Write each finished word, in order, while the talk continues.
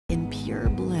in pure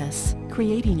bliss.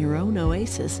 Creating your own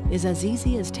oasis is as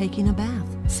easy as taking a bath.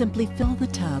 Simply fill the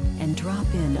tub and drop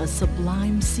in a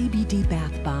sublime CBD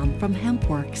bath bomb from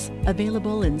HempWorks,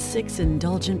 available in 6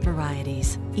 indulgent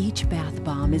varieties. Each bath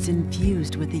bomb is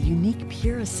infused with a unique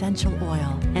pure essential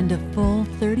oil and a full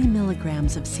 30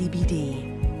 milligrams of CBD.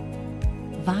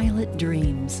 Violet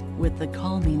Dreams, with the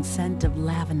calming scent of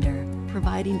lavender,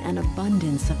 providing an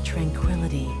abundance of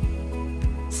tranquility.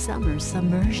 Summer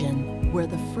Submersion, where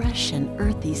the fresh and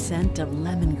earthy scent of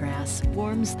lemongrass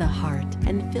warms the heart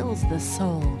and fills the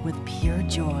soul with pure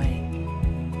joy.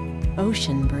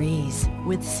 Ocean Breeze,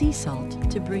 with sea salt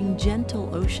to bring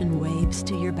gentle ocean waves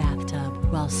to your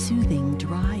bathtub while soothing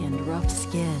dry and rough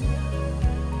skin.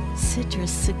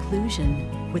 Citrus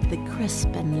Seclusion, with the crisp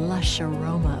and lush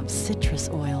aroma of citrus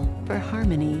oil for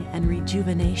harmony and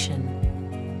rejuvenation.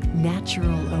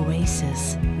 Natural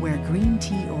Oasis, where green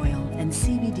tea oil and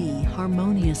CBD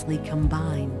harmoniously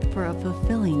combine for a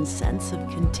fulfilling sense of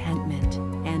contentment.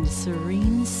 And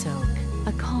Serene Soak,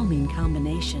 a calming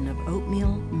combination of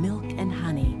oatmeal, milk, and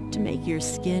honey to make your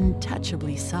skin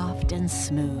touchably soft and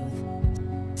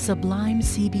smooth. Sublime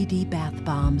CBD bath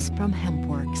bombs from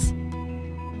HempWorks,